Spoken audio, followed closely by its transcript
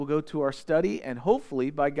We'll go to our study, and hopefully,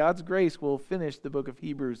 by God's grace, we'll finish the book of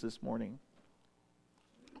Hebrews this morning.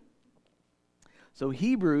 So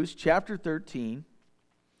Hebrews chapter 13,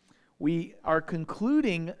 we are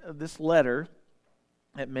concluding this letter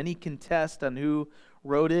that many contest on who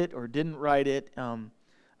wrote it or didn't write it.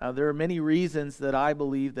 There are many reasons that I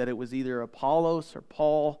believe that it was either Apollos or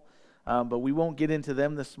Paul, but we won't get into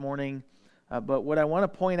them this morning. But what I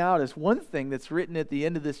want to point out is one thing that's written at the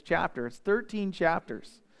end of this chapter. It's 13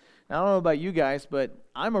 chapters. Now, I don't know about you guys, but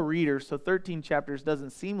I'm a reader, so 13 chapters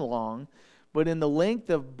doesn't seem long. But in the length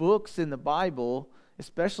of books in the Bible,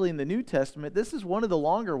 especially in the New Testament, this is one of the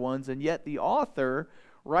longer ones, and yet the author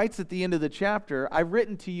writes at the end of the chapter, I've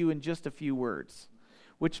written to you in just a few words,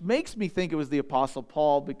 which makes me think it was the Apostle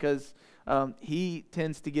Paul because he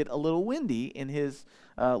tends to get a little windy in his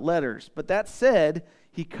letters. But that said,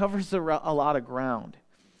 he covers a lot of ground.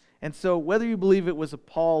 And so whether you believe it was a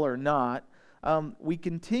Paul or not, we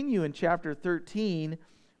continue in chapter 13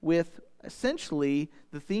 with essentially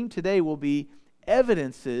the theme today will be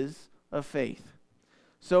evidences of faith.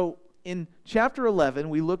 So in chapter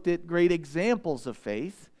 11, we looked at great examples of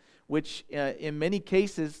faith, which in many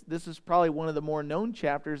cases, this is probably one of the more known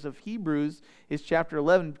chapters of Hebrews, is chapter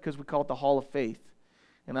 11 because we call it the Hall of Faith.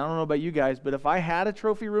 And I don't know about you guys, but if I had a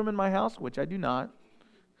trophy room in my house, which I do not,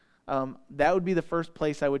 that would be the first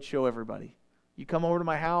place I would show everybody. You come over to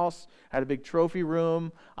my house, I had a big trophy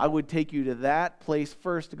room, I would take you to that place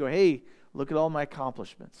first to go, hey, look at all my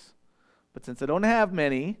accomplishments. But since I don't have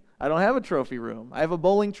many, I don't have a trophy room. I have a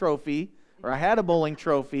bowling trophy, or I had a bowling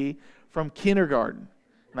trophy from kindergarten.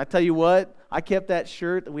 And I tell you what, I kept that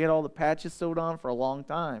shirt that we had all the patches sewed on for a long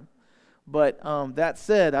time. But that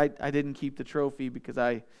said, I didn't keep the trophy because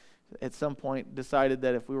I, at some point, decided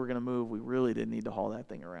that if we were going to move, we really didn't need to haul that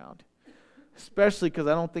thing around. Especially because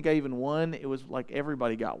I don't think I even won. It was like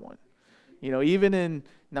everybody got one. You know, even in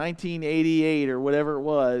 1988 or whatever it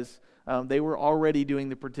was, they were already doing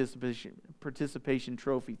the participation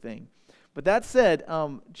trophy thing. But that said,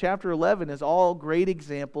 chapter 11 is all great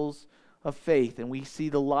examples of faith. And we see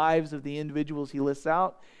the lives of the individuals he lists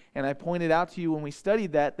out. And I pointed out to you when we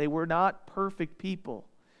studied that they were not perfect people.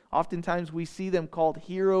 Oftentimes we see them called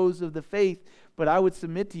heroes of the faith, but I would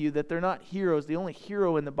submit to you that they're not heroes. The only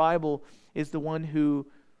hero in the Bible is the one who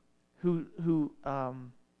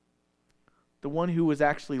was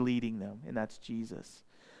actually leading them, and that's Jesus.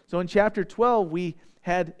 So in chapter 12, we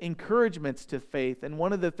had encouragements to faith, and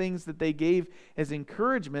one of the things that they gave as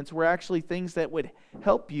encouragements were actually things that would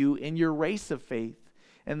help you in your race of faith.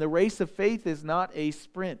 And the race of faith is not a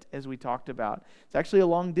sprint, as we talked about. It's actually a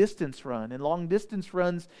long-distance run. And long-distance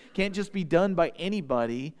runs can't just be done by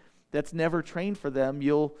anybody that's never trained for them.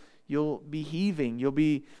 You'll be heaving. You'll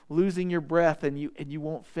be losing your breath, and you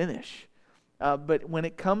won't finish. But when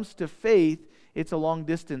it comes to faith, it's a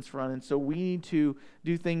long-distance run. And so we need to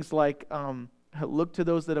do things like look to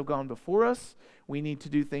those that have gone before us. We need to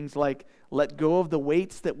do things like let go of the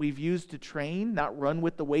weights that we've used to train, not run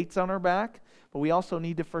with the weights on our back. But we also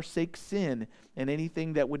need to forsake sin and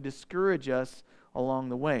anything that would discourage us along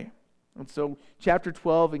the way. And so chapter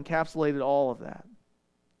 12 encapsulated all of that.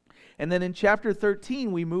 And then in chapter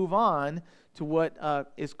 13, we move on to what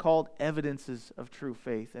is called evidences of true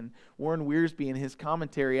faith. And Warren Wiersbe in his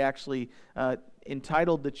commentary actually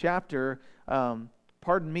entitled the chapter,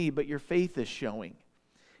 Pardon me, but your faith is showing.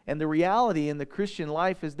 And the reality in the Christian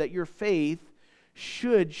life is that your faith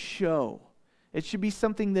should show. It should be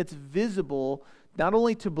something that's visible not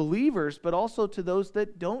only to believers, but also to those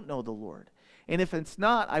that don't know the Lord. And if it's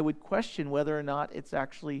not, I would question whether or not it's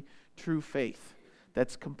actually true faith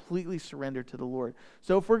that's completely surrendered to the Lord.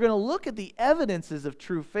 So if we're going to look at the evidences of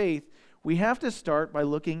true faith, we have to start by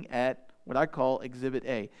looking at what I call Exhibit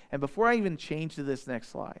A. And before I even change to this next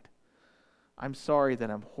slide, I'm sorry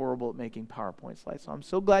that I'm horrible at making PowerPoint slides. So I'm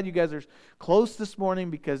so glad you guys are close this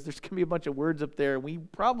morning because there's going to be a bunch of words up there. We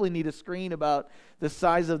probably need a screen about the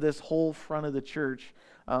size of this whole front of the church.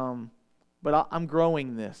 But I'm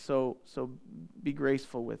growing this, so be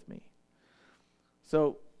graceful with me.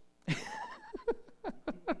 So,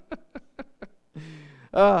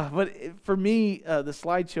 but for me, the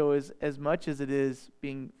slideshow is as much as it is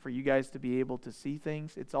being for you guys to be able to see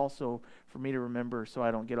things. It's also for me to remember, so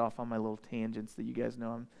I don't get off on my little tangents that you guys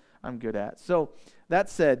know I'm good at. So that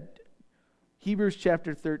said, Hebrews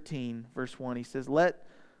chapter 13, verse 1, he says, "Let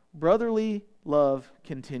brotherly love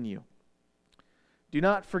continue. Do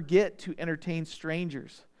not forget to entertain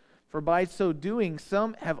strangers, for by so doing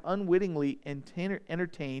some have unwittingly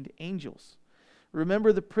entertained angels.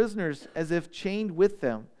 Remember the prisoners as if chained with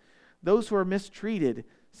them, those who are mistreated,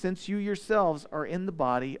 since you yourselves are in the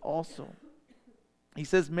body also. He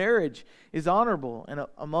says, marriage is honorable and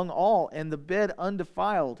among all, and the bed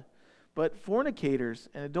undefiled. But fornicators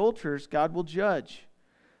and adulterers God will judge.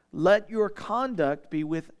 Let your conduct be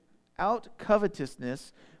without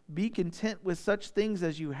covetousness. Be content with such things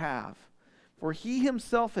as you have. For he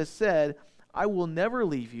himself has said, I will never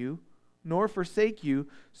leave you, nor forsake you.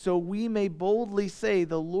 So we may boldly say,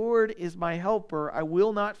 the Lord is my helper. I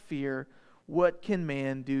will not fear. What can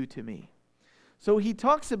man do to me? So he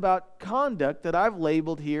talks about conduct that I've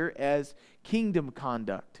labeled here as kingdom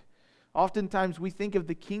conduct. Oftentimes we think of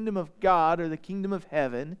the kingdom of God or the kingdom of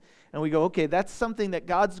heaven, and we go, okay, that's something that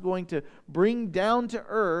God's going to bring down to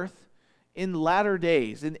earth in latter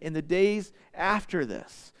days, in the days after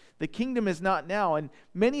this. The kingdom is not now, and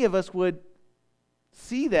many of us would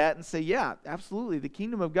see that and say, yeah, absolutely, the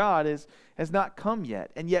kingdom of God has not come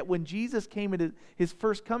yet. And yet when Jesus came into his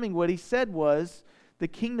first coming, what he said was, the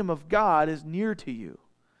kingdom of God is near to you.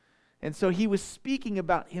 And so he was speaking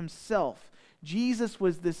about himself. Jesus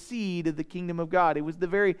was the seed of the kingdom of God. It was the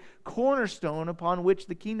very cornerstone upon which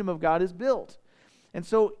the kingdom of God is built. And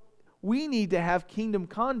so we need to have kingdom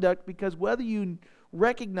conduct, because whether you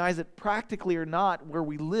recognize it practically or not, where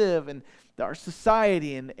we live and our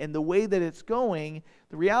society and the way that it's going,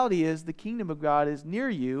 the reality is the kingdom of God is near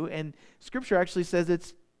you, and Scripture actually says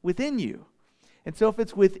it's within you. And so if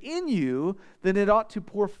it's within you, then it ought to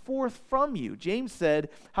pour forth from you. James said,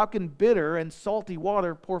 how can bitter and salty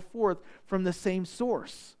water pour forth from the same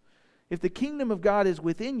source? If the kingdom of God is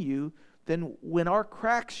within you, then when our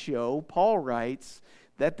cracks show, Paul writes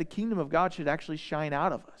that the kingdom of God should actually shine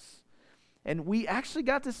out of us. And we actually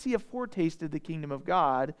got to see a foretaste of the kingdom of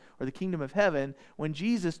God, or the kingdom of heaven, when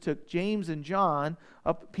Jesus took James and John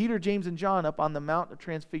up, Peter, James, and John up on the Mount of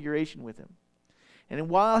Transfiguration with him. And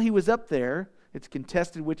while he was up there, it's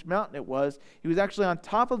contested which mountain it was, he was actually on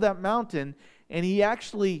top of that mountain, and he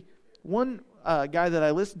actually, one guy that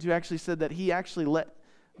I listened to actually said that he actually let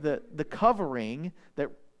the covering that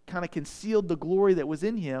kind of concealed the glory that was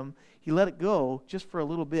in him, he let it go just for a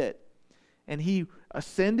little bit. And he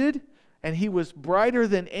ascended, and he was brighter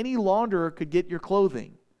than any launderer could get your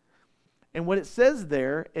clothing. And what it says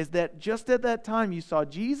there is that just at that time you saw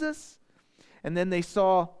Jesus, and then they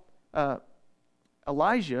saw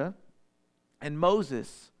Elijah and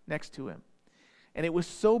Moses next to him. And it was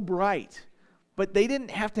so bright, but they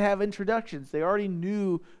didn't have to have introductions. They already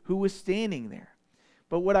knew who was standing there.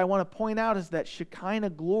 But what I want to point out is that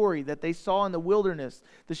Shekinah glory that they saw in the wilderness,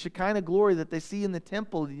 the Shekinah glory that they see in the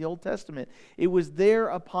temple in the Old Testament, it was there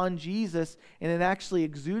upon Jesus, and it actually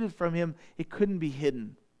exuded from him. It couldn't be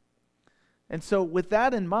hidden. And so with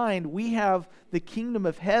that in mind, we have the kingdom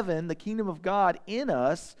of heaven, the kingdom of God in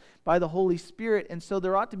us by the Holy Spirit. And so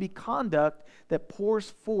there ought to be conduct that pours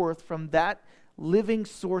forth from that living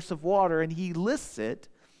source of water. And he lists it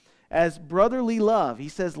as brotherly love. He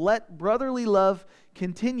says, let brotherly love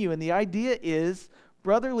continue. And the idea is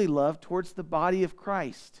brotherly love towards the body of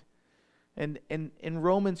Christ. And in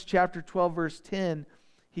Romans chapter 12, verse 10,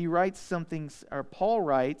 he writes something, or Paul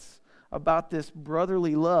writes about this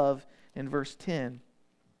brotherly love. In verse 10,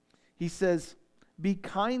 he says, be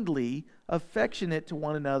kindly affectionate to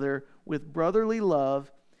one another with brotherly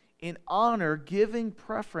love, in honor giving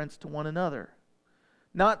preference to one another,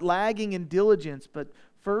 not lagging in diligence, but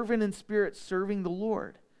fervent in spirit, serving the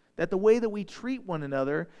Lord. That the way that we treat one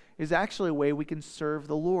another is actually a way we can serve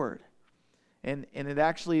the Lord. And it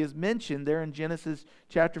actually is mentioned there in Genesis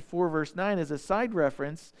chapter 4, verse 9 as a side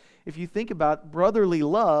reference. If you think about brotherly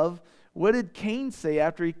love, what did Cain say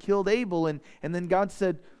after he killed Abel? And then God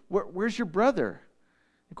said, where's your brother?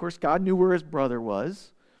 Of course, God knew where his brother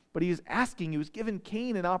was, but he was asking, he was giving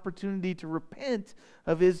Cain an opportunity to repent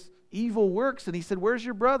of his evil works. And he said, where's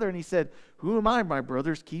your brother? And he said, who am I, my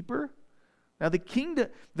brother's keeper? Now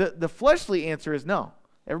the fleshly answer is no.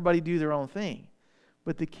 Everybody do their own thing.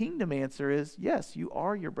 But the kingdom answer is, yes, you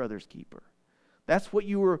are your brother's keeper. That's what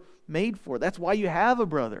you were made for. That's why you have a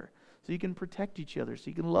brother. So you can protect each other, so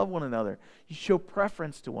you can love one another. You show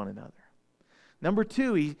preference to one another. Number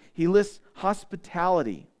 2, he lists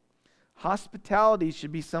hospitality. Hospitality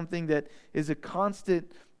should be something that is a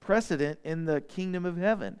constant precedent in the kingdom of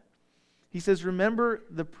heaven. He says, do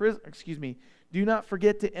not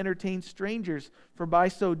forget to entertain strangers, for by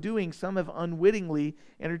so doing some have unwittingly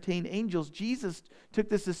entertained angels. Jesus took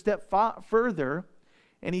this a step further,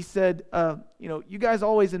 and he said, you guys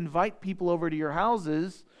always invite people over to your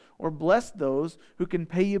houses, or bless those who can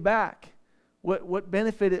pay you back. What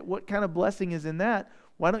benefit, what kind of blessing is in that?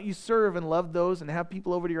 Why don't you serve and love those and have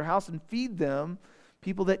people over to your house and feed them,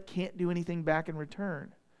 people that can't do anything back in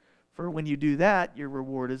return? For when you do that, your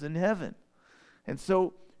reward is in heaven. And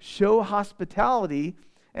so show hospitality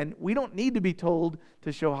And we don't need to be told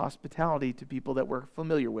to show hospitality to people that we're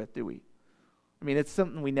familiar with, do we? I mean, it's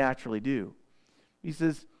something we naturally do. He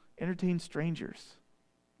says, entertain strangers.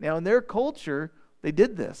 Now, in their culture, they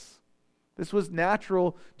did this. This was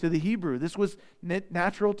natural to the Hebrew. This was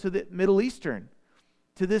natural to the Middle Eastern.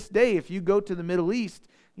 To this day, if you go to the Middle East,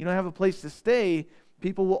 you don't have a place to stay,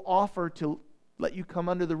 people will offer to let you come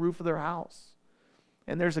under the roof of their house.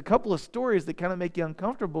 And there's a couple of stories that kind of make you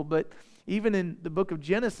uncomfortable, but even in the book of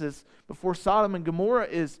Genesis, before Sodom and Gomorrah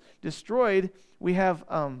is destroyed, we have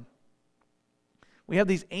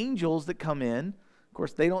these angels that come in. Of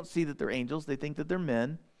course, they don't see that they're angels. They think that they're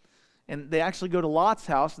men. And they actually go to Lot's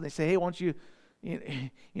house and they say, hey, why don't you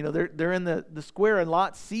they're in the square, and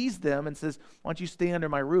Lot sees them and says, why don't you stay under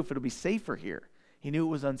my roof? It'll be safer here. He knew it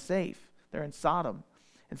was unsafe. They're in Sodom.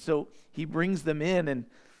 And so he brings them in, and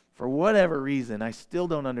for whatever reason, I still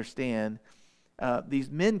don't understand, these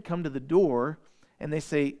men come to the door and they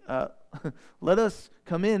say, let us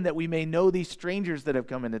come in that we may know these strangers that have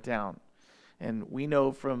come into town. And we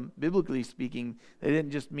know from biblically speaking, they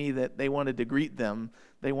didn't just mean that they wanted to greet them,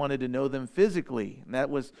 they wanted to know them physically. And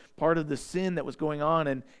that was part of the sin that was going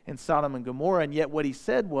on in Sodom and Gomorrah. And yet what he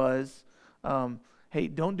said was, hey,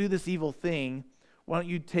 don't do this evil thing. Why don't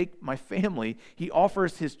you take my family? He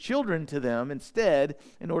offers his children to them instead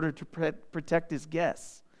in order to protect his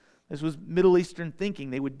guests. This was Middle Eastern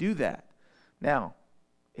thinking. They would do that. Now,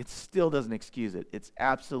 it still doesn't excuse it. It's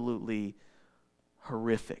absolutely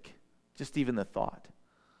horrific. Just even the thought.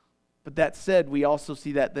 But that said, we also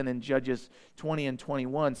see that then in Judges 20 and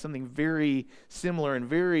 21. Something very similar and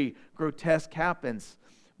very grotesque happens.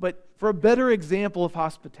 But for a better example of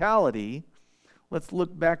hospitality, let's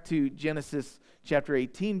look back to Genesis chapter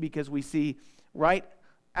 18, because we see right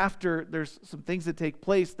after there's some things that take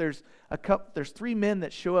place, there's three men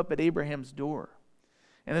that show up at Abraham's door.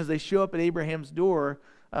 And as they show up at Abraham's door,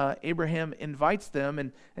 Abraham invites them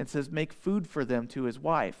and says, make food for them to his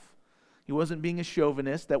wife. He wasn't being a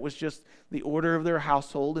chauvinist. That was just the order of their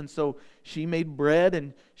household. And so she made bread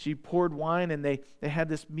and she poured wine, and they had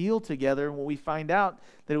this meal together. And when we find out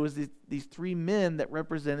that it was these three men that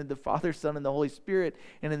represented the Father, Son, and the Holy Spirit.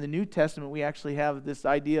 And in the New Testament, we actually have this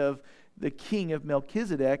idea of the king of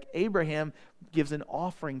Melchizedek. Abraham gives an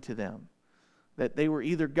offering to them. That they were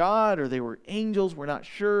either God or they were angels, we're not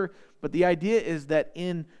sure. But the idea is that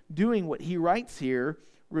in doing what he writes here,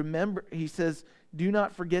 remember, he says, do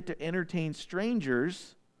not forget to entertain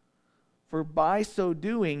strangers, for by so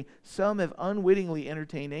doing, some have unwittingly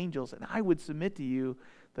entertained angels. And I would submit to you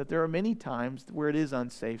that there are many times where it is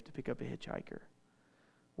unsafe to pick up a hitchhiker,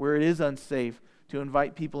 where it is unsafe to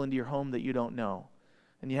invite people into your home that you don't know.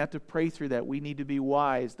 And you have to pray through that. We need to be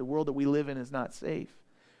wise. The world that we live in is not safe.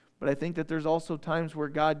 But I think that there's also times where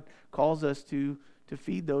God calls us to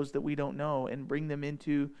feed those that we don't know and bring them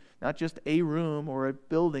into not just a room or a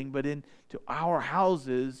building, but into our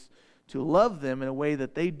houses, to love them in a way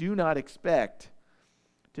that they do not expect,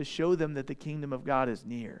 to show them that the kingdom of God is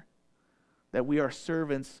near, that we are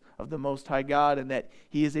servants of the Most High God, and that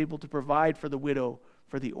He is able to provide for the widow,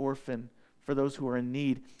 for the orphan, for those who are in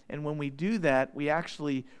need. And when we do that, we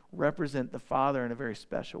actually represent the Father in a very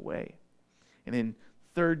special way. And in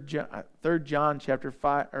 3 John chapter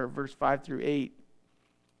 5, or verse 5 through 8,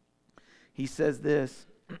 he says this,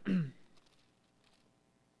 3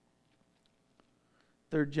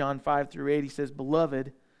 John 5 through 8, he says,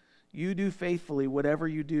 Beloved, you do faithfully whatever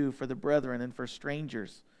you do for the brethren and for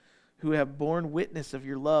strangers who have borne witness of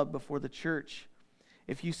your love before the church.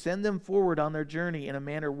 If you send them forward on their journey in a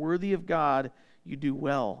manner worthy of God, you do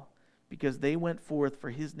well, because they went forth for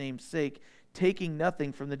His name's sake, taking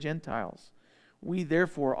nothing from the Gentiles. We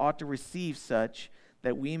therefore ought to receive such,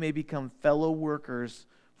 that we may become fellow workers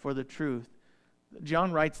for the truth.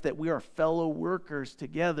 John writes that we are fellow workers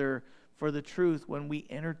together for the truth when we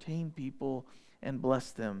entertain people and bless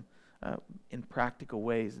them in practical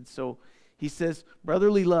ways. And so he says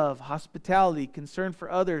brotherly love, hospitality, concern for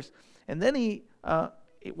others. And then he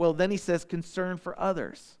says concern for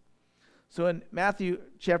others. So in Matthew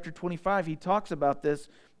chapter 25, he talks about this,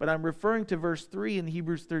 but I'm referring to verse 3 in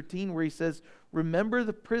Hebrews 13 where he says, remember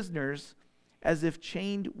the prisoners as if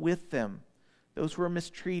chained with them, those who are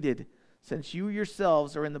mistreated, since you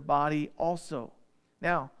yourselves are in the body also.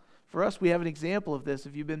 Now, for us, we have an example of this.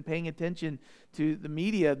 If you've been paying attention to the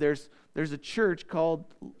media, there's a church called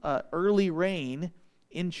Early Rain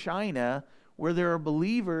in China where there are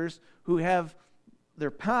believers who have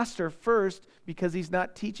their pastor first, because he's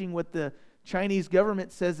not teaching what the Chinese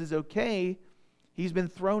government says is okay, he's been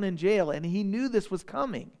thrown in jail, and he knew this was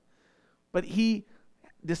coming. But he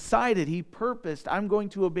decided, he purposed, I'm going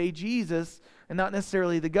to obey Jesus and not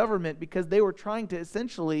necessarily the government, because they were trying to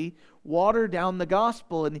essentially water down the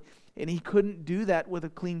gospel, and he couldn't do that with a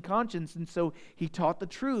clean conscience. And so he taught the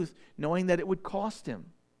truth, knowing that it would cost him.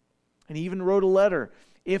 And he even wrote a letter.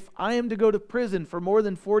 If I am to go to prison for more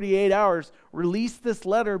than 48 hours, release this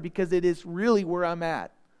letter, because it is really where I'm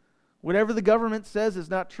at. Whatever the government says is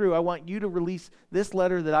not true. I want you to release this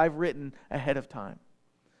letter that I've written ahead of time.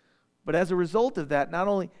 But as a result of that, not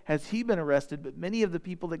only has he been arrested, but many of the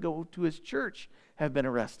people that go to his church have been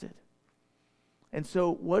arrested. And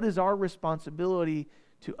so what is our responsibility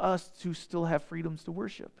to us to still have freedoms to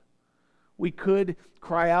worship? We could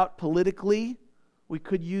cry out politically. We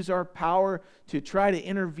could use our power to try to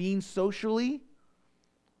intervene socially.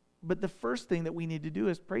 But the first thing that we need to do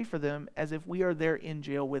is pray for them as if we are there in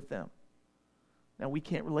jail with them. Now, we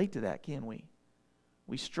can't relate to that, can we?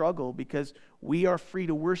 We struggle because we are free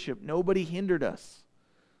to worship. Nobody hindered us.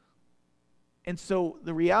 And so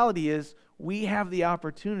the reality is we have the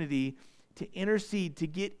opportunity to intercede, to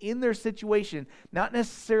get in their situation, not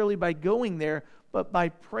necessarily by going there, but by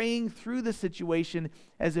praying through the situation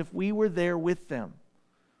as if we were there with them.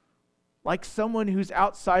 Like someone who's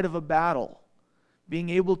outside of a battle, being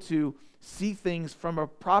able to see things from a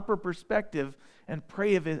proper perspective and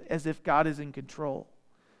pray of it as if God is in control.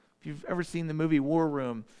 If you've ever seen the movie War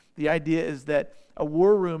Room, the idea is that a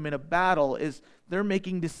war room in a battle is they're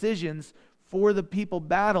making decisions for the people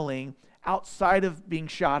battling outside of being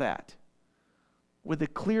shot at. With a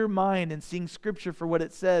clear mind and seeing Scripture for what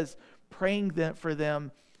it says, praying for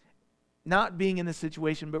them, not being in the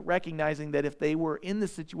situation, but recognizing that if they were in the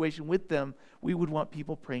situation with them, we would want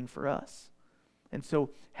people praying for us. And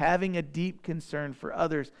so having a deep concern for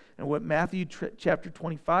others. And what Matthew chapter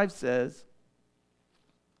 25 says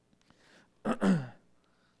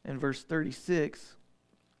in verse 36,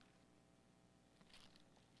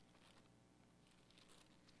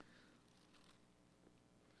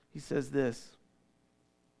 he says this,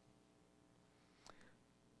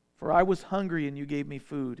 "For I was hungry and you gave me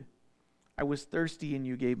food. I was thirsty and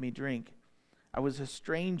you gave me drink. I was a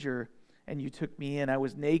stranger and you took me in. I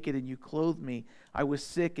was naked and you clothed me. I was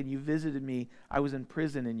sick and you visited me. I was in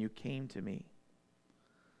prison and you came to me."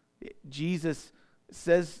 Jesus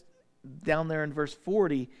says down there in verse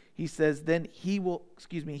 40, he says, "And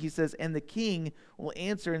the king will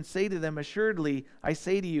answer and say to them, assuredly, I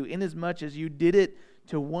say to you, inasmuch as you did it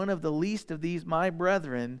to one of the least of these my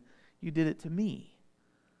brethren, you did it to me."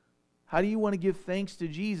 How do you want to give thanks to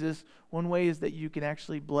Jesus? One way is that you can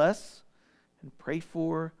actually bless and pray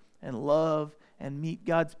for and love and meet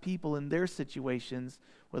God's people in their situations,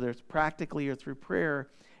 whether it's practically or through prayer.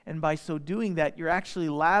 And by so doing that, you're actually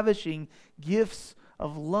lavishing gifts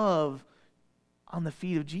of love on the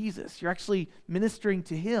feet of Jesus. You're actually ministering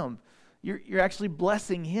to Him. You're actually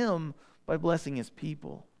blessing Him by blessing His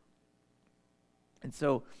people. And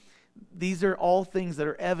so these are all things that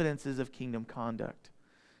are evidences of kingdom conduct.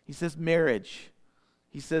 He says marriage.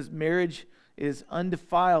 He says marriage is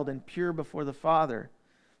undefiled and pure before the Father.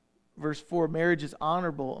 Verse 4, marriage is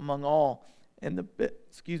honorable among all, and the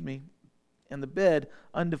bed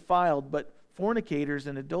undefiled, but fornicators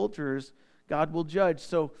and adulterers God will judge.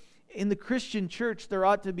 So in the Christian church, there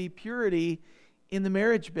ought to be purity in the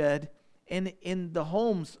marriage bed and in the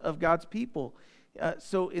homes of God's people.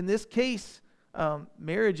 So in this case,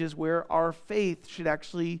 marriage is where our faith should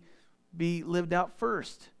actually be lived out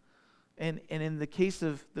first. And in the case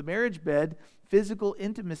of the marriage bed, physical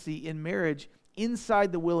intimacy in marriage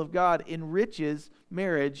inside the will of God enriches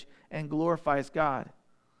marriage and glorifies God.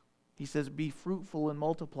 He says, be fruitful and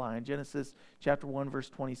multiply in Genesis chapter 1, verse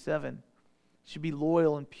 27. Should be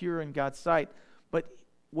loyal and pure in God's sight. But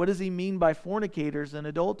what does he mean by fornicators and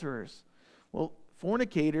adulterers? Well,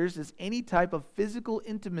 fornicators is any type of physical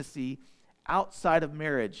intimacy outside of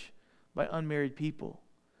marriage by unmarried people.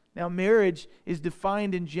 Now, marriage is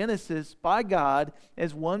defined in Genesis by God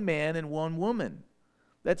as one man and one woman.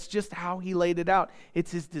 That's just how He laid it out.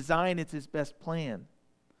 It's His design, it's His best plan.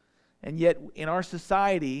 And yet, in our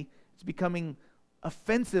society, it's becoming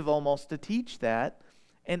offensive almost to teach that,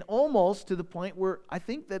 and almost to the point where I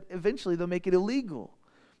think that eventually they'll make it illegal.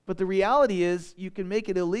 But the reality is, you can make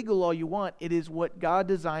it illegal all you want. It is what God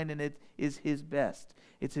designed, and it is His best.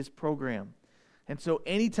 It's His program. And so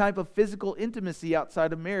any type of physical intimacy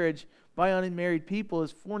outside of marriage by unmarried people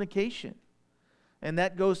is fornication. And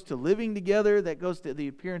that goes to living together, that goes to the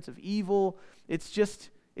appearance of evil.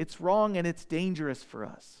 It's wrong and it's dangerous for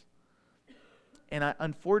us. And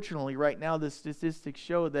unfortunately, right now, the statistics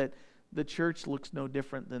show that the church looks no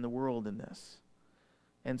different than the world in this.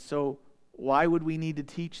 And so, why would we need to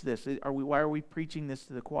teach this? Why are we preaching this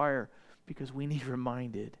to the choir? because we need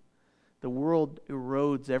reminded. The world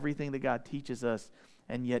erodes everything that God teaches us,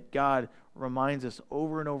 and yet God reminds us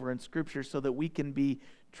over and over in Scripture so that we can be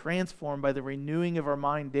transformed by the renewing of our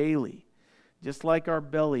mind daily. Just like our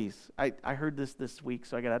bellies. I heard this week,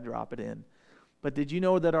 so I got to drop it in. But did you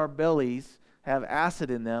know that our bellies have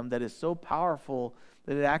acid in them that is so powerful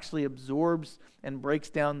that it actually absorbs and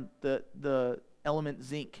breaks down the element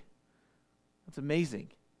zinc? That's amazing.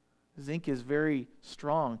 Zinc is very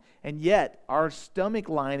strong. And yet, our stomach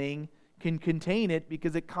lining can contain it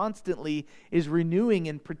because it constantly is renewing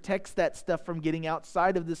and protects that stuff from getting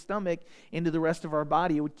outside of the stomach into the rest of our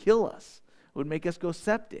body. It would kill us. It would make us go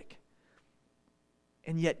septic.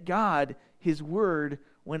 And yet God, His Word,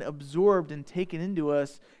 when absorbed and taken into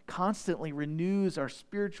us, constantly renews our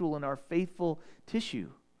spiritual and our faithful tissue.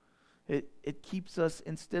 It keeps us,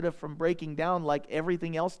 instead of from breaking down like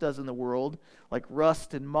everything else does in the world, like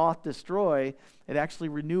rust and moth destroy, it actually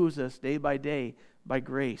renews us day by day by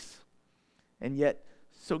grace. And yet,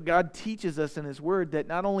 so God teaches us in His Word that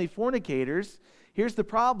not only fornicators, here's the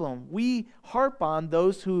problem. We harp on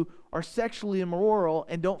those who are sexually immoral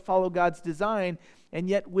and don't follow God's design, and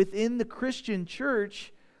yet within the Christian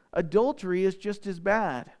church, adultery is just as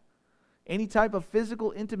bad. Any type of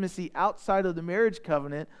physical intimacy outside of the marriage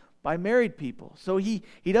covenant by married people. So he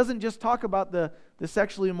doesn't just talk about the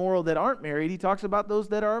sexually immoral that aren't married. He talks about those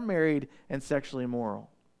that are married and sexually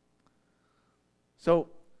immoral. So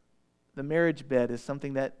the marriage bed is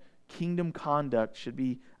something that kingdom conduct should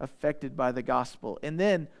be affected by the gospel. And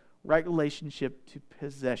then right relationship to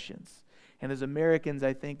possessions. And as Americans,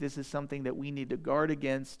 I think this is something that we need to guard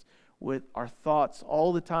against with our thoughts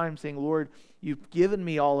all the time, saying, Lord, you've given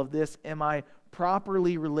me all of this. Am I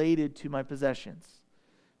properly related to my possessions?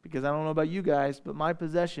 Because I don't know about you guys, but my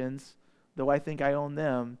possessions, though I think I own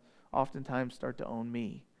them, oftentimes start to own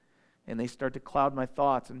me. And they start to cloud my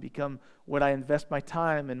thoughts and become what I invest my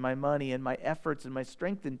time and my money and my efforts and my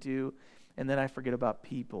strength into, and then I forget about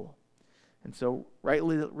people. And so, right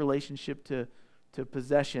relationship to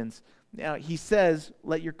possessions. Now, he says,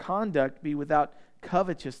 let your conduct be without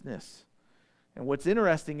covetousness. And what's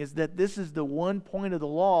interesting is that this is the one point of the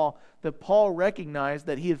law that Paul recognized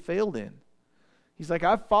that he had failed in. He's like,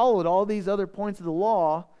 I've followed all these other points of the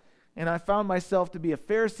law, and I found myself to be a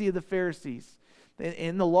Pharisee of the Pharisees.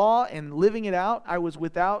 In the law and living it out, I was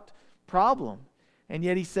without problem. And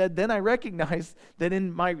yet he said, then I recognized that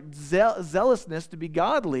in my zealousness to be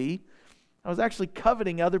godly, I was actually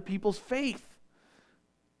coveting other people's faith.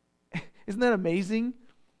 Isn't that amazing?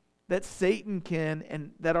 That Satan can,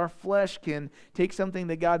 and that our flesh can take something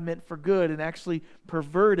that God meant for good and actually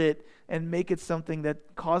pervert it and make it something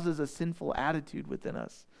that causes a sinful attitude within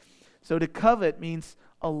us. So to covet means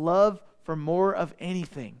a love for more of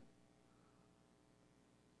anything.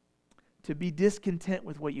 To be discontent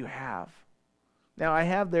with what you have. Now I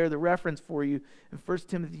have there the reference for you in 1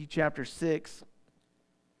 Timothy chapter 6.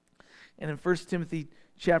 And in 1 Timothy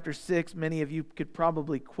chapter 6, many of you could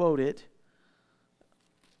probably quote it.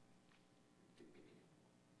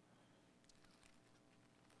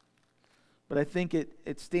 But I think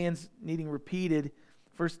it stands needing repeated.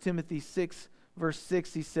 1 Timothy 6, verse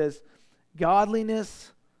 6, he says,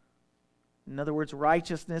 godliness, in other words,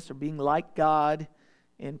 righteousness or being like God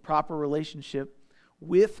in proper relationship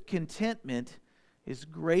with contentment is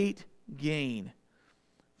great gain.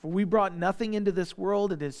 For we brought nothing into this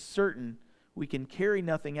world, it is certain we can carry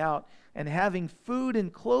nothing out, and having food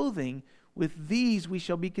and clothing, with these we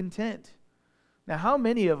shall be content. Now, how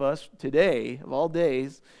many of us today, of all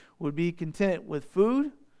days, would be content with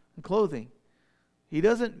food and clothing? He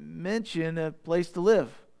doesn't mention a place to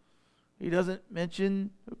live. He doesn't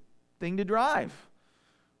mention a thing to drive.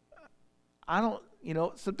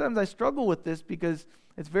 Sometimes I struggle with this because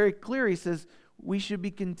it's very clear. He says we should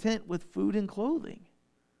be content with food and clothing.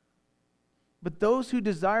 But those who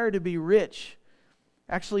desire to be rich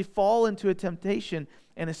actually fall into a temptation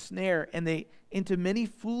and a snare, and they into many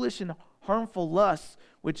foolish and harmful lusts,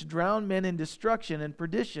 which drown men in destruction and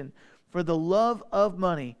perdition. For the love of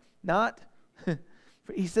money,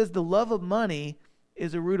 he says the love of money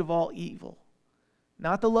is a root of all evil.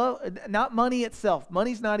 Not money itself.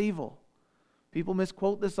 Money's not evil. People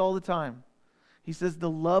misquote this all the time. He says the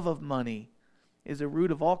love of money is a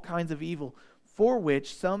root of all kinds of evil, for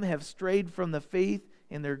which some have strayed from the faith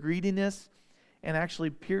in their greediness and actually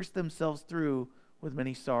pierced themselves through with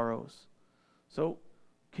many sorrows. So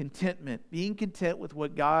contentment, being content with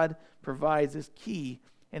what God provides is key,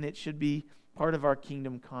 and it should be part of our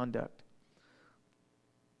kingdom conduct.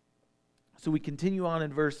 So we continue on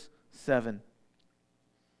in verse 7.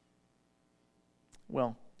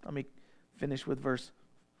 Well, let me finish with verse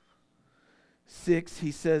 6.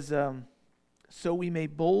 He says, So we may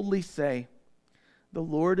boldly say, "The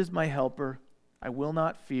Lord is my helper. I will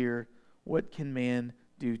not fear. What can man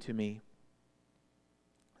do to me?"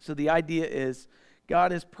 So the idea is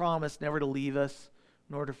God has promised never to leave us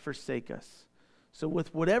nor to forsake us. So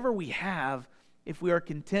with whatever we have, if we are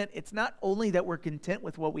content, it's not only that we're content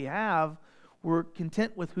with what we have, we're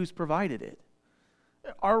content with who's provided it.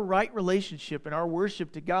 Our right relationship and our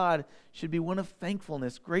worship to God should be one of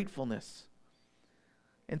thankfulness, gratefulness.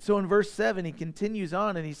 And so in verse 7, he continues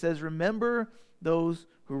on and he says, "Remember those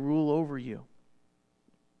who rule over you,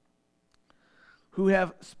 who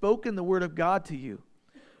have spoken the word of God to you,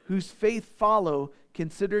 whose faith follow,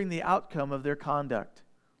 considering the outcome of their conduct."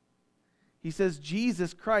 He says,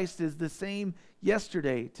 Jesus Christ is the same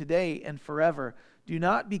yesterday, today, and forever. Do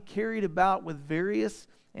not be carried about with various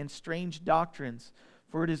and strange doctrines,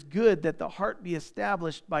 for it is good that the heart be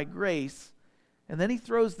established by grace. And then he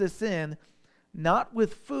throws this in, not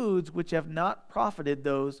with foods which have not profited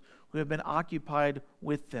those who have been occupied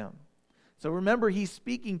with them. So remember, he's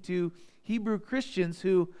speaking to Hebrew Christians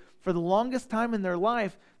who, for the longest time in their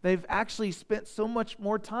life, they've actually spent so much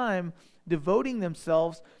more time devoting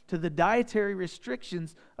themselves to the dietary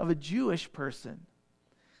restrictions of a Jewish person.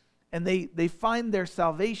 And they find their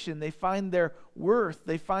salvation, they find their worth,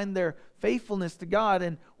 they find their faithfulness to God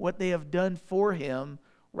in what they have done for Him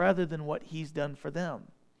rather than what He's done for them.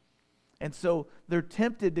 And so they're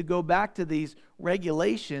tempted to go back to these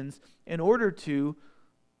regulations in order to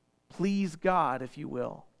please God, if you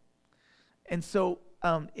will. And so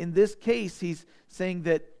in this case, he's saying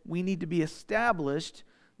that we need to be established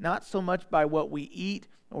not so much by what we eat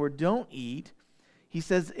or don't eat. He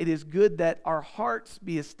says it is good that our hearts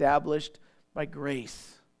be established by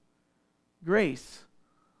grace. Grace.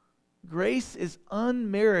 Grace is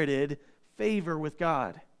unmerited favor with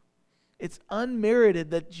God. It's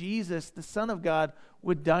unmerited that Jesus, the Son of God,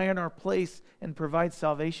 would die in our place and provide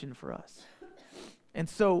salvation for us. And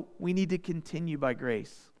so we need to continue by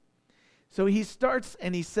grace. So he starts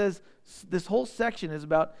and he says this whole section is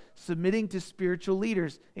about submitting to spiritual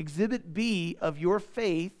leaders. Exhibit B of your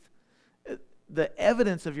faith, the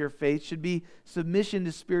evidence of your faith, should be submission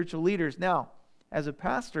to spiritual leaders. Now, as a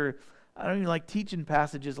pastor, I don't even like teaching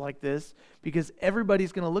passages like this because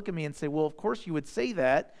everybody's going to look at me and say, well, of course you would say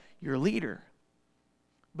that. You're a leader.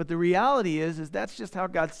 But the reality is that's just how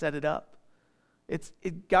God set it up.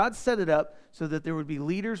 God set it up so that there would be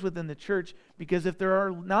leaders within the church, because if there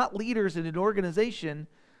are not leaders in an organization,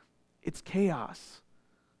 it's chaos.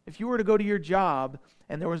 If you were to go to your job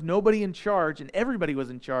and there was nobody in charge and everybody was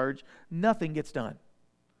in charge, nothing gets done.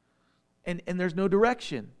 And there's no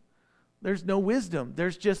direction. There's no wisdom.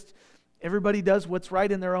 There's just everybody does what's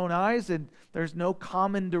right in their own eyes, and there's no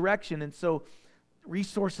common direction. And so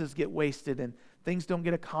resources get wasted and things don't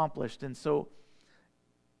get accomplished. And so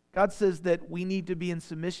God says that we need to be in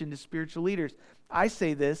submission to spiritual leaders. I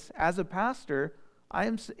say this, as a pastor, I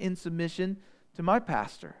am in submission to my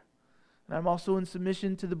pastor. And I'm also in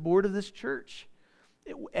submission to the board of this church.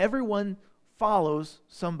 Everyone follows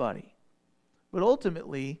somebody. But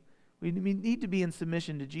ultimately, we need to be in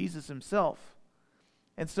submission to Jesus himself.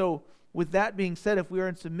 And so, with that being said, if we are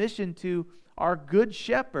in submission to our good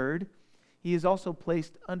shepherd, he has also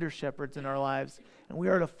placed under shepherds in our lives, and we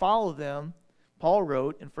are to follow them. Paul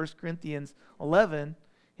wrote in 1 Corinthians 11,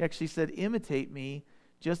 he actually said, imitate me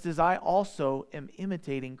just as I also am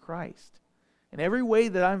imitating Christ. In every way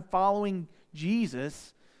that I'm following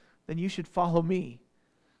Jesus, then you should follow me.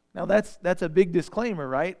 Now that's a big disclaimer,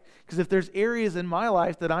 right? Because if there's areas in my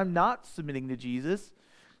life that I'm not submitting to Jesus,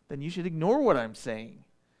 then you should ignore what I'm saying.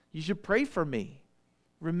 You should pray for me.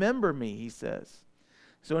 Remember me, he says.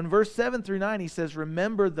 So in verse 7 through 9, he says,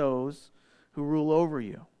 remember those who rule over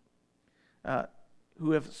you,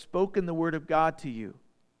 who have spoken the word of God to you,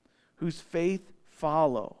 whose faith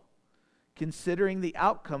follow, considering the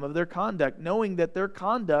outcome of their conduct, knowing that their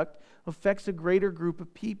conduct affects a greater group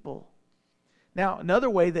of people. Now, another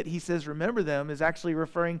way that he says remember them is actually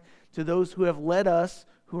referring to those who have led us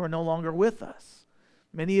who are no longer with us.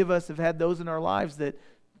 Many of us have had those in our lives that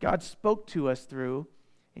God spoke to us through,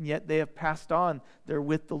 and yet they have passed on. They're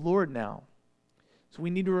with the Lord now. So we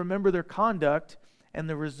need to remember their conduct and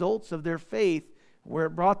the results of their faith, where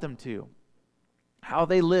it brought them to, how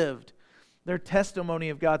they lived, their testimony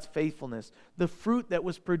of God's faithfulness, the fruit that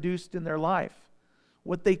was produced in their life,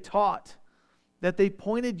 what they taught, that they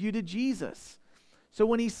pointed you to Jesus. So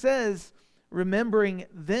when he says, remembering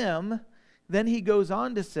them, then he goes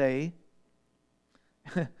on to say,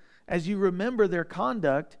 as you remember their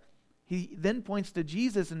conduct, he then points to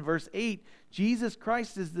Jesus in verse 8. Jesus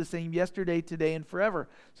Christ is the same yesterday, today, and forever.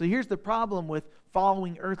 So here's the problem with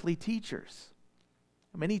following earthly teachers.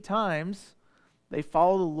 Many times, they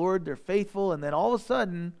follow the Lord, they're faithful, and then all of a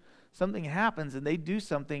sudden, something happens and they do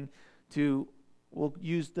something to, we'll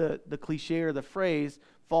use the cliche or the phrase,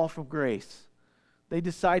 fall from grace. They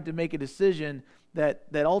decide to make a decision that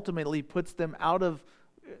ultimately puts them out of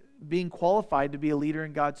being qualified to be a leader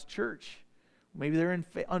in God's church. Maybe they're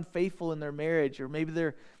unfaithful in their marriage, or maybe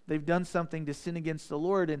they've done something to sin against the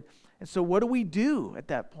Lord. And so what do we do at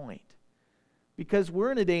that point? Because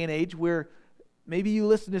we're in a day and age where maybe you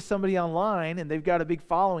listen to somebody online and they've got a big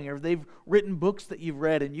following, or they've written books that you've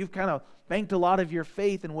read and you've kind of banked a lot of your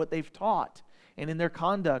faith in what they've taught and in their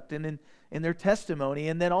conduct and in their testimony.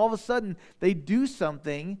 And then all of a sudden they do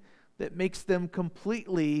something that makes them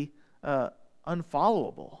completely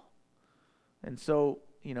unfollowable. And so,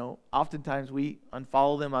 oftentimes we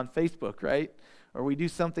unfollow them on Facebook, right? Or we do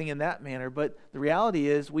something in that manner. But the reality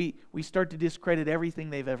is we start to discredit everything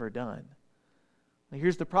they've ever done. Now,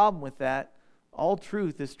 here's the problem with that. All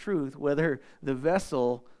truth is truth, whether the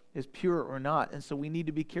vessel is pure or not. And so we need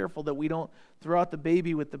to be careful that we don't throw out the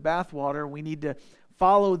baby with the bathwater. We need to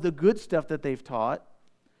follow the good stuff that they've taught,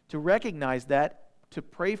 to recognize that, to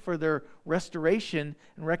pray for their restoration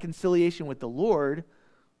and reconciliation with the Lord,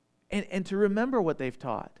 and to remember what they've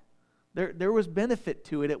taught. There was benefit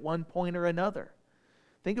to it at one point or another.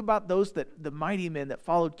 Think about the mighty men that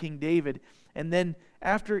followed King David, and then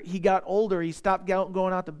after he got older, he stopped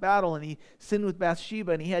going out to battle, and he sinned with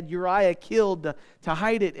Bathsheba, and he had Uriah killed to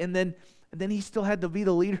hide it, and then he still had to be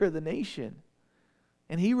the leader of the nation.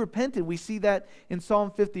 And he repented. We see that in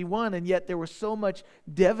Psalm 51, and yet there was so much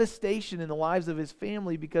devastation in the lives of his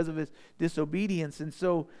family because of his disobedience. And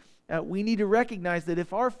so we need to recognize that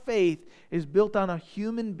if our faith is built on a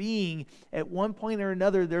human being, at one point or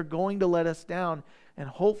another, they're going to let us down, and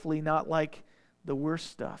hopefully not like the worst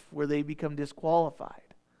stuff where they become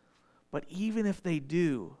disqualified. But even if they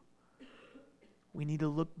do, we need to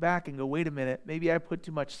look back and go, wait a minute, maybe I put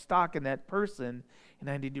too much stock in that person, and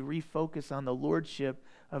I need to refocus on the lordship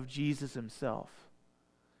of Jesus himself.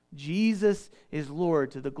 Jesus is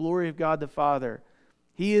Lord, to the glory of God the Father.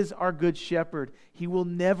 He is our good shepherd. He will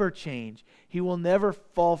never change. He will never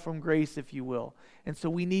fall from grace, if you will. And so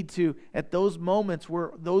we need to, at those moments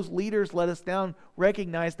where those leaders let us down,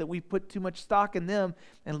 recognize that we put too much stock in them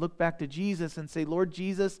and look back to Jesus and say, Lord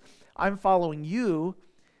Jesus, I'm following you.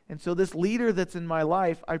 And so this leader that's in my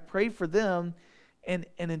life, I pray for them. And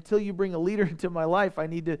until you bring a leader into my life, I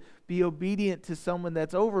need to be obedient to someone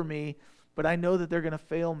that's over me, but I know that they're going to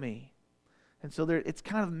fail me. And so it's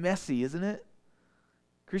kind of messy, isn't it?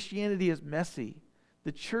 Christianity is messy.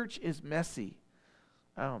 The church is messy.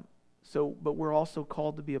 But we're also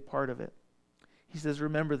called to be a part of it. He says,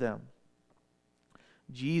 remember them.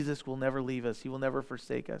 Jesus will never leave us. He will never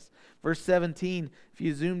forsake us. Verse 17, if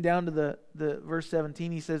you zoom down to the verse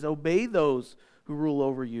 17, he says, obey those who rule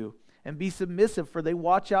over you and be submissive, for they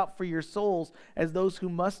watch out for your souls as those who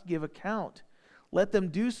must give account. Let them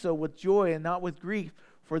do so with joy and not with grief,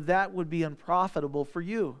 for that would be unprofitable for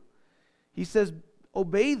you. He says,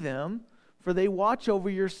 obey them, for they watch over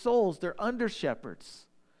your souls. They're under shepherds.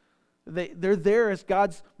 They're there as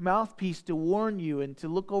God's mouthpiece to warn you and to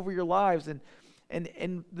look over your lives.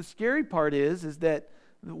 And the scary part is that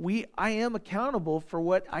I am accountable for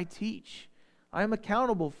what I teach. I am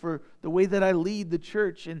accountable for the way that I lead the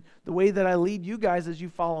church and the way that I lead you guys as you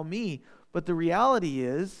follow me. But the reality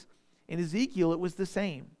is, in Ezekiel, it was the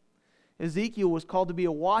same. Ezekiel was called to be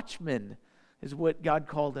a watchman, is what God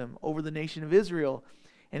called him, over the nation of Israel.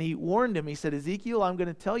 And he warned him, he said, Ezekiel, I'm going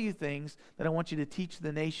to tell you things that I want you to teach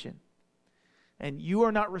the nation. And you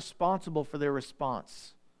are not responsible for their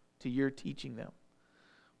response to your teaching them.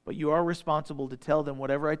 But you are responsible to tell them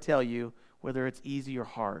whatever I tell you, whether it's easy or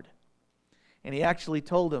hard. And he actually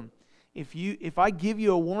told him, if I give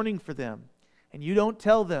you a warning for them, and you don't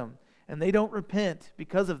tell them, and they don't repent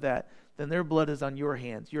because of that, then their blood is on your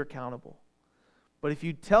hands. You're accountable. But if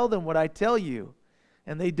you tell them what I tell you,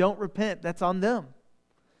 and they don't repent, that's on them.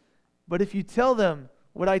 But if you tell them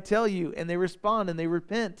what I tell you, and they respond and they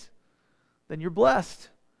repent, then you're blessed.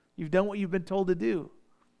 You've done what you've been told to do.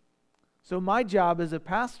 So my job as a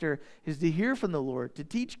pastor is to hear from the Lord, to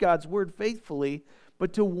teach God's word faithfully,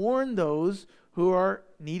 but to warn those who are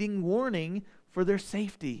needing warning for their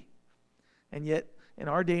safety. And yet, in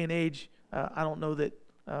our day and age, I don't know that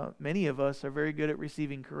many of us are very good at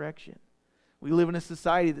receiving correction. We live in a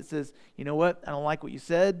society that says, you know what, I don't like what you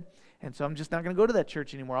said, and so I'm just not going to go to that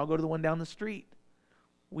church anymore. I'll go to the one down the street.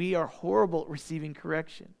 We are horrible at receiving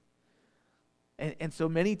correction. And so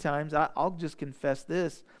many times, I'll just confess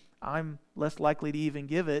this, I'm less likely to even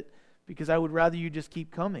give it because I would rather you just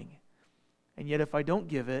keep coming. And yet if I don't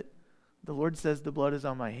give it, the Lord says the blood is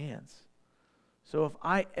on my hands. So if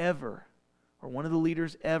I ever or one of the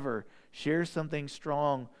leaders ever shares something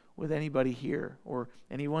strong with anybody here or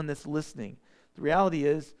anyone that's listening, the reality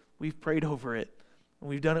is we've prayed over it, and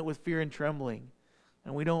we've done it with fear and trembling.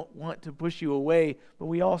 And we don't want to push you away, but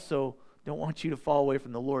we also don't want you to fall away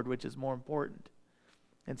from the Lord, which is more important.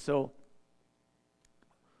 And so,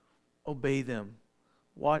 obey them.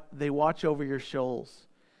 They watch over your souls.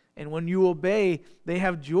 And when you obey, they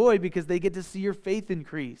have joy because they get to see your faith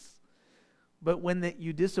increase. But when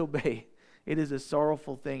you disobey, it is a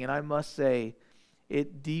sorrowful thing. And I must say,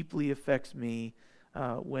 it deeply affects me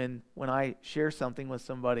when I share something with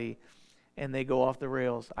somebody and they go off the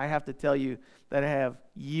rails. I have to tell you that I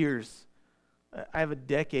have a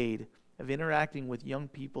decade of interacting with young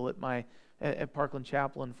people at Parkland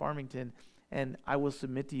Chapel in Farmington, and I will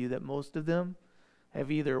submit to you that most of them have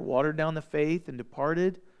either watered down the faith and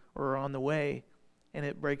departed or are on the way, and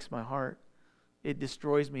it breaks my heart. It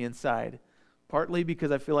destroys me inside, partly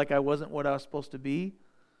because I feel like I wasn't what I was supposed to be,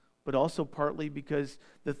 but also partly because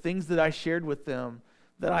the things that I shared with them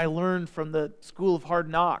that I learned from the school of hard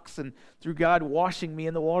knocks and through God washing me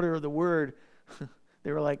in the water of the Word,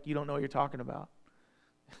 they were like, you don't know what you're talking about.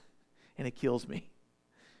 And it kills me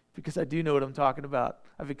because I do know what I'm talking about.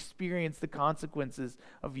 I've experienced the consequences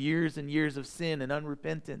of years and years of sin and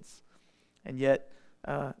unrepentance. And yet,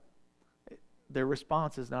 their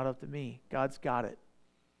response is not up to me. God's got it.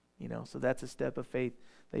 So that's a step of faith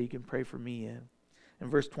that you can pray for me in. In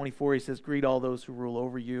verse 24, he says, greet all those who rule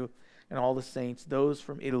over you and all the saints. Those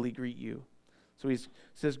from Italy greet you. So he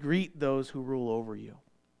says, greet those who rule over you.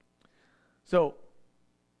 So,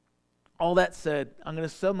 all that said, I'm going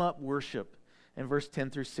to sum up worship in verse 10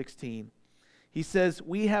 through 16. He says,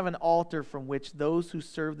 we have an altar from which those who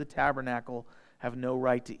serve the tabernacle have no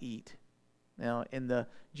right to eat. Now, in the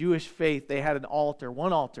Jewish faith, they had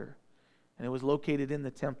one altar, and it was located in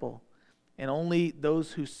the temple. And only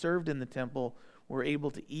those who served in the temple were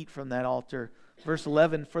able to eat from that altar. Verse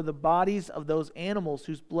 11, for the bodies of those animals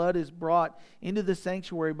whose blood is brought into the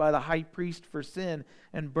sanctuary by the high priest for sin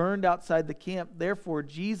and burned outside the camp, therefore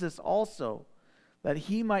Jesus also, that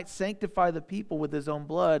he might sanctify the people with his own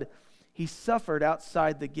blood, he suffered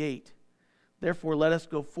outside the gate. Therefore let us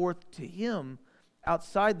go forth to him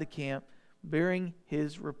outside the camp, bearing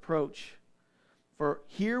his reproach. For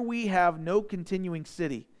here we have no continuing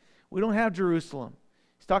city. We don't have Jerusalem.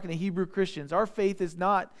 He's talking to Hebrew Christians. Our faith is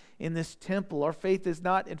not in this temple. Our faith is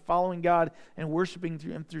not in following God and worshiping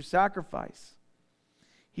Him through sacrifice.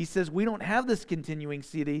 He says we don't have this continuing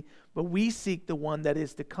city, but we seek the one that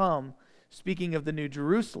is to come, speaking of the New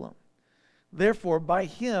Jerusalem. Therefore, by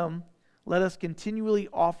Him, let us continually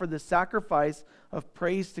offer the sacrifice of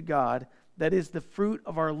praise to God, that is the fruit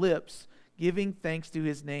of our lips, giving thanks to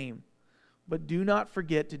His name. But do not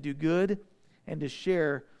forget to do good and to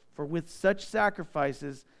share, for with such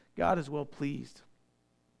sacrifices, God is well pleased.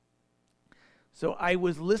 So I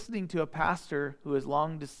was listening to a pastor who is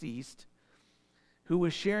long deceased, who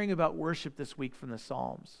was sharing about worship this week from the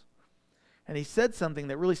Psalms. And he said something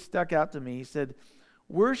that really stuck out to me. He said,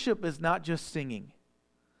 worship is not just singing.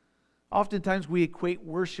 Oftentimes we equate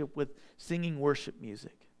worship with singing worship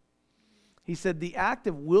music. He said, the act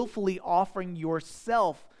of willfully offering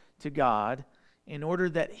yourself to God in order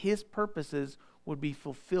that His purposes would be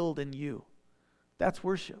fulfilled in you. That's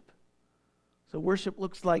worship. So worship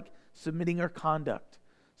looks like submitting our conduct,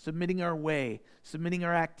 submitting our way, submitting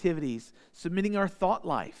our activities, submitting our thought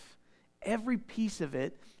life. Every piece of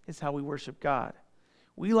it is how we worship God.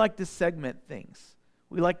 We like to segment things.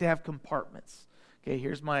 We like to have compartments. Okay,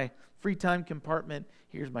 here's my free time compartment.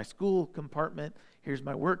 Here's my school compartment. Here's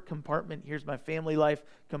my work compartment. Here's my family life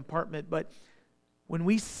compartment. But when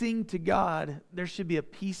we sing to God, there should be a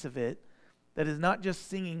piece of it that is not just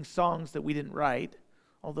singing songs that we didn't write,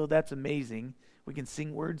 although that's amazing. We can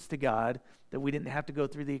sing words to God that we didn't have to go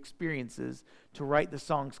through the experiences to write the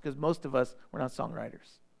songs, because most of us, we're not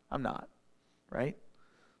songwriters. I'm not, right?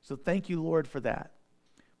 So thank you, Lord, for that.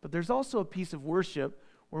 But there's also a piece of worship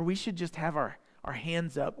where we should just have our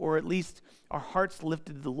hands up, or at least our hearts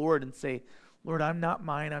lifted to the Lord and say, Lord, I'm not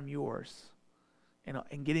mine, I'm yours.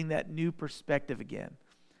 And getting that new perspective again.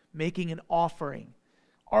 Making an offering.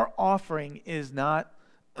 Our offering is not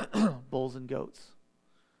bulls and goats.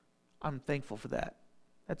 I'm thankful for that.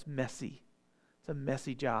 That's messy. It's a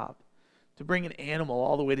messy job. To bring an animal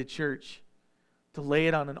all the way to church, to lay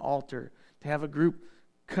it on an altar, to have a group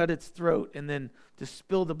cut its throat and then to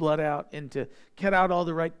spill the blood out and to cut out all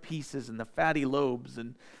the right pieces and the fatty lobes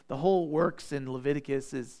and the whole works in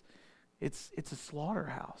Leviticus it's a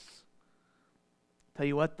slaughterhouse. Tell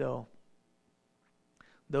you what though,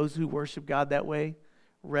 those who worship God that way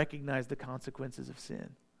recognize the consequences of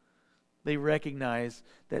sin. They recognize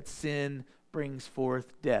that sin brings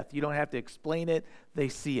forth death. You don't have to explain it. They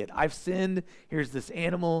see it. I've sinned. Here's this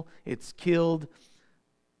animal. It's killed.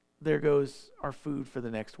 There goes our food for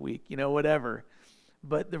the next week, whatever.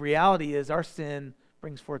 But the reality is our sin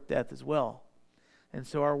brings forth death as well. And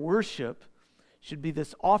so our worship should be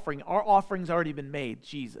this offering. Our offering's already been made,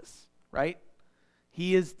 Jesus, right?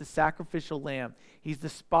 He is the sacrificial lamb. He's the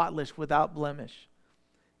spotless, without blemish.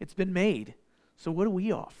 It's been made. So what do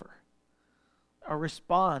we offer? Our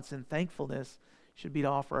response and thankfulness should be to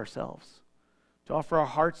offer ourselves, to offer our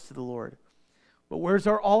hearts to the Lord. But where's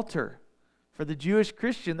our altar? For the Jewish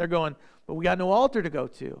Christian, they're going, but we got no altar to go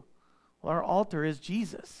to. Well, our altar is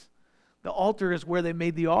Jesus. The altar is where they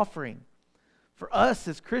made the offering. For us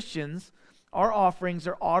as Christians, our offerings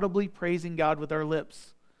are audibly praising God with our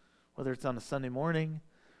lips, whether it's on a Sunday morning,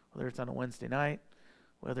 whether it's on a Wednesday night,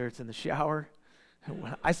 whether it's in the shower.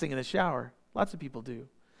 I sing in the shower. Lots of people do.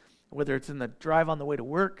 Whether it's in the drive on the way to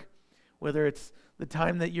work, whether it's the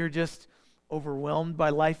time that you're just overwhelmed by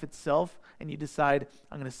life itself and you decide,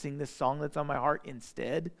 I'm going to sing this song that's on my heart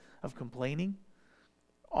instead of complaining.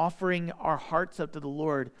 Offering our hearts up to the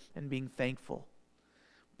Lord and being thankful.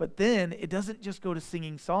 But then it doesn't just go to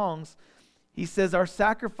singing songs. He says our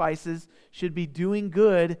sacrifices should be doing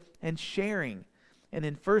good and sharing. And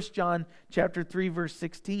in 1 John chapter 3, verse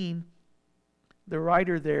 16, the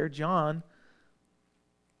writer there, John,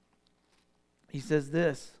 he says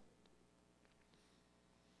this,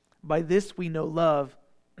 by this we know love,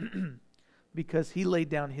 because he laid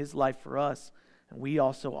down his life for us, and we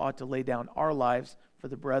also ought to lay down our lives for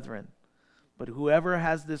the brethren. But whoever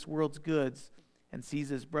has this world's goods and sees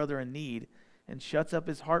his brother in need and shuts up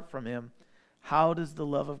his heart from him, how does the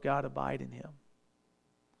love of God abide in him?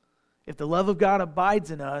 If the love of God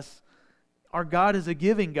abides in us, our God is a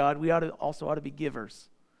giving God. We also ought to be givers.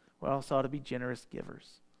 We also ought to be generous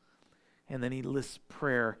givers. And then he lists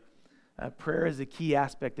prayer. Prayer is a key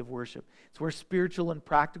aspect of worship. It's where spiritual and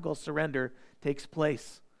practical surrender takes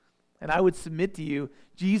place. And I would submit to you,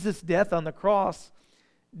 Jesus' death on the cross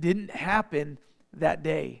didn't happen that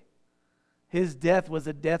day. His death was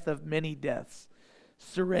a death of many deaths,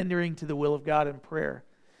 surrendering to the will of God in prayer.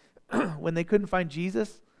 When they couldn't find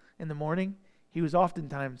Jesus in the morning, he was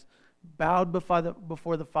oftentimes bowed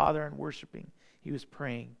before the Father and worshiping. He was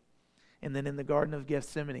praying. And then in the Garden of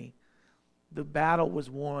Gethsemane, the battle was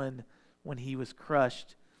won when he was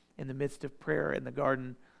crushed in the midst of prayer in the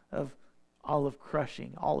Garden of olive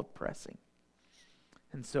pressing.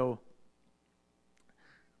 And so,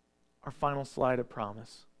 our final slide of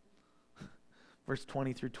promise, verse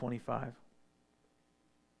 20 through 25.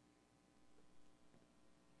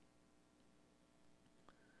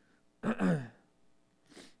 I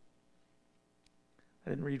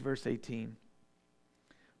didn't read verse 18.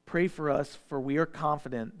 Pray for us, for we are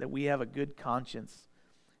confident that we have a good conscience,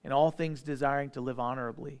 in all things desiring to live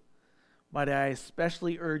honorably. But I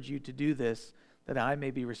especially urge you to do this, that I may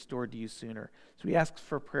be restored to you sooner. So he asks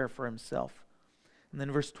for prayer for himself. And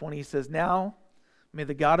then verse 20 he says, now may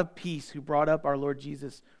the God of peace, who brought up our Lord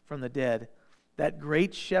Jesus from the dead, that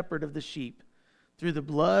great shepherd of the sheep, through the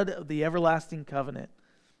blood of the everlasting covenant,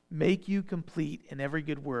 make you complete in every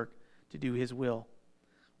good work to do his will,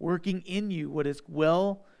 working in you what is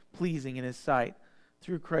well-pleasing in his sight,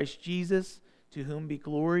 through Christ Jesus, to whom be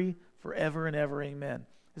glory forever and ever. Amen.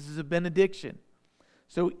 This is a benediction.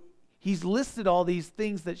 So he's listed all these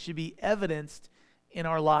things that should be evidenced in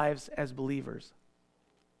our lives as believers.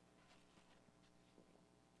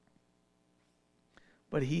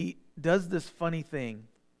 But he does this funny thing.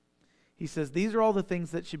 He says, these are all the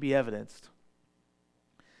things that should be evidenced.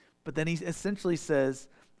 But then he essentially says,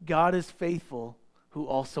 God is faithful, who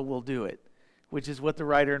also will do it, which is what the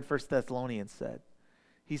writer in 1 Thessalonians said.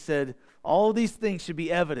 He said, all these things should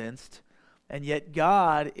be evidenced, and yet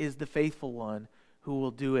God is the faithful one who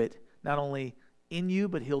will do it, not only in you,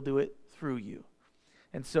 but he'll do it through you.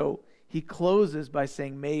 And so he closes by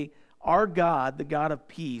saying, may our God, the God of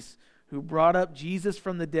peace, who brought up Jesus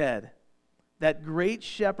from the dead, that great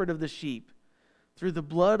shepherd of the sheep, through the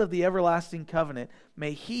blood of the everlasting covenant,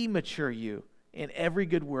 may he mature you in every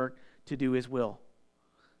good work to do his will.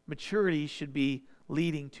 Maturity should be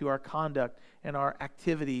leading to our conduct and our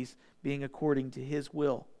activities being according to his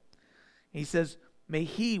will. He says, may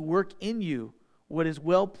he work in you what is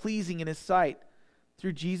well-pleasing in his sight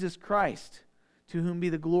through Jesus Christ, to whom be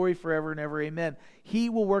the glory forever and ever. Amen. He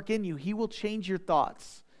will work in you. He will change your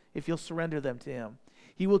thoughts if you'll surrender them to him.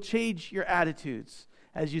 He will change your attitudes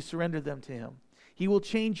as you surrender them to him. He will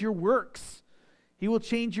change your works. He will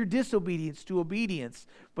change your disobedience to obedience,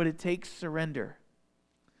 but it takes surrender.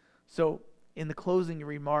 So, in the closing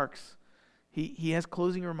remarks, he has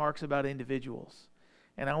closing remarks about individuals.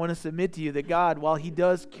 And I want to submit to you that God, while he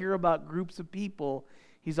does care about groups of people,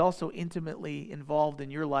 he's also intimately involved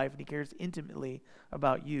in your life, and he cares intimately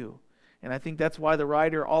about you. And I think that's why the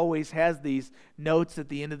writer always has these notes at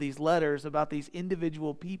the end of these letters about these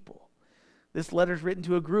individual people. This letter is written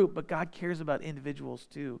to a group, but God cares about individuals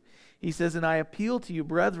too. He says, and I appeal to you,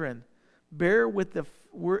 brethren, bear with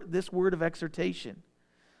this word of exhortation.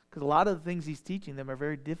 Because a lot of the things he's teaching them are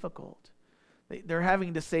very difficult. They're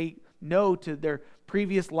having to say no to their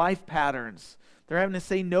previous life patterns. They're having to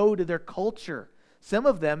say no to their culture. Some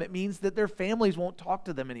of them, it means that their families won't talk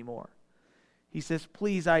to them anymore. He says,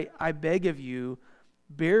 please, I beg of you,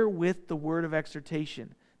 bear with the word of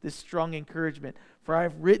exhortation, this strong encouragement, for I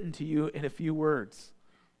have written to you in a few words.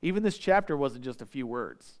 Even this chapter wasn't just a few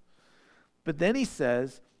words. But then he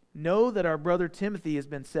says, know that our brother Timothy has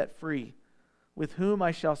been set free, with whom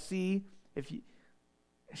I shall see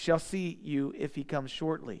you if he comes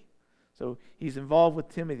shortly. So he's involved with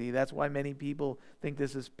Timothy. That's why many people think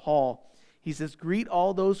this is Paul. He says, greet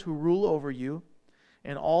all those who rule over you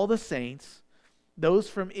and all the saints. Those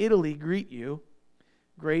from Italy greet you.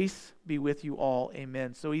 Grace be with you all.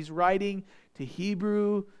 Amen. So he's writing to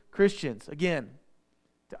Hebrew Christians. Again,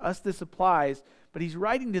 to us this applies, but he's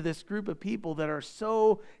writing to this group of people that are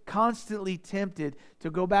so constantly tempted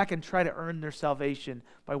to go back and try to earn their salvation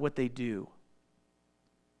by what they do.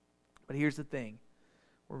 But here's the thing.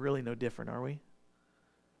 We're really no different, are we?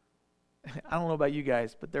 I don't know about you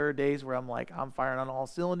guys, but there are days where I'm like, I'm firing on all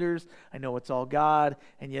cylinders. I know it's all God,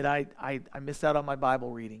 and yet I miss out on my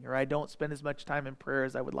Bible reading, or I don't spend as much time in prayer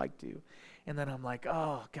as I would like to. And then I'm like,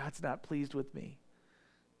 oh, God's not pleased with me.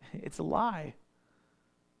 It's a lie.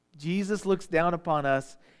 Jesus looks down upon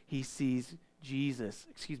us. He sees Jesus.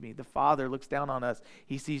 The Father looks down on us.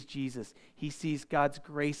 He sees Jesus. He sees God's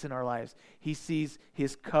grace in our lives. He sees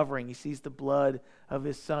his covering. He sees the blood of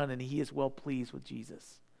his Son, and he is well pleased with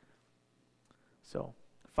Jesus. So,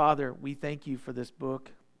 Father, we thank you for this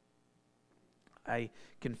book. I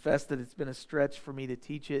confess that it's been a stretch for me to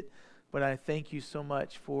teach it, but I thank you so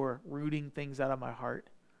much for rooting things out of my heart.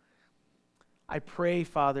 I pray,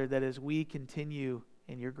 Father, that as we continue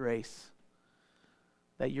in your grace,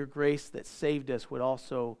 that your grace that saved us would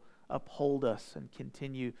also uphold us and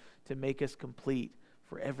continue to make us complete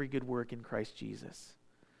for every good work in Christ Jesus.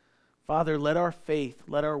 Father, let our faith,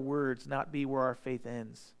 let our words not be where our faith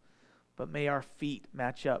ends, but may our feet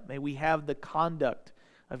match up. May we have the conduct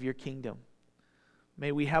of your kingdom.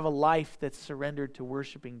 May we have a life that's surrendered to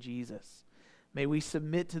worshiping Jesus. May we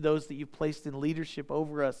submit to those that you've placed in leadership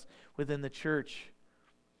over us within the church.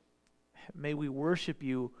 May we worship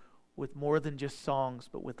you with more than just songs,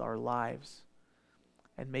 but with our lives.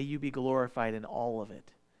 And may you be glorified in all of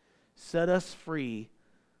it. Set us free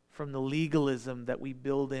from the legalism that we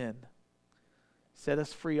build in. Set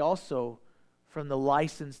us free also from the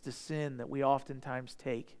license to sin that we oftentimes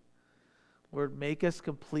take. Lord, make us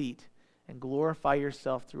complete and glorify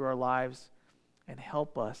yourself through our lives, and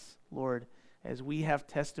help us, Lord, as we have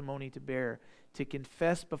testimony to bear, to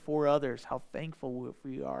confess before others how thankful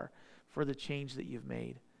we are for the change that you've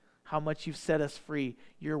made, how much you've set us free.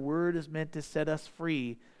 Your word is meant to set us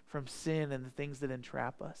free from sin and the things that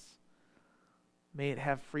entrap us. May it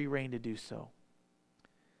have free reign to do so.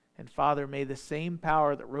 And Father, may the same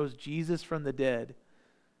power that rose Jesus from the dead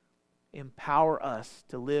empower us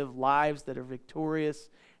to live lives that are victorious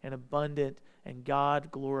and abundant and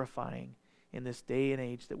God-glorifying in this day and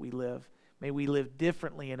age that we live. May we live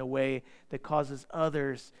differently in a way that causes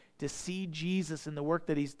others to see Jesus and the work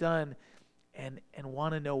that he's done and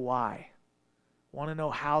want to know why, want to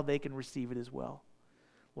know how they can receive it as well.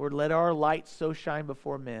 Lord, let our light so shine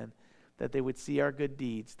before men that they would see our good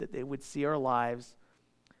deeds, that they would see our lives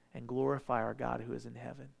and glorify our God who is in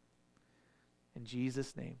heaven. In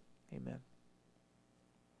Jesus' name, amen.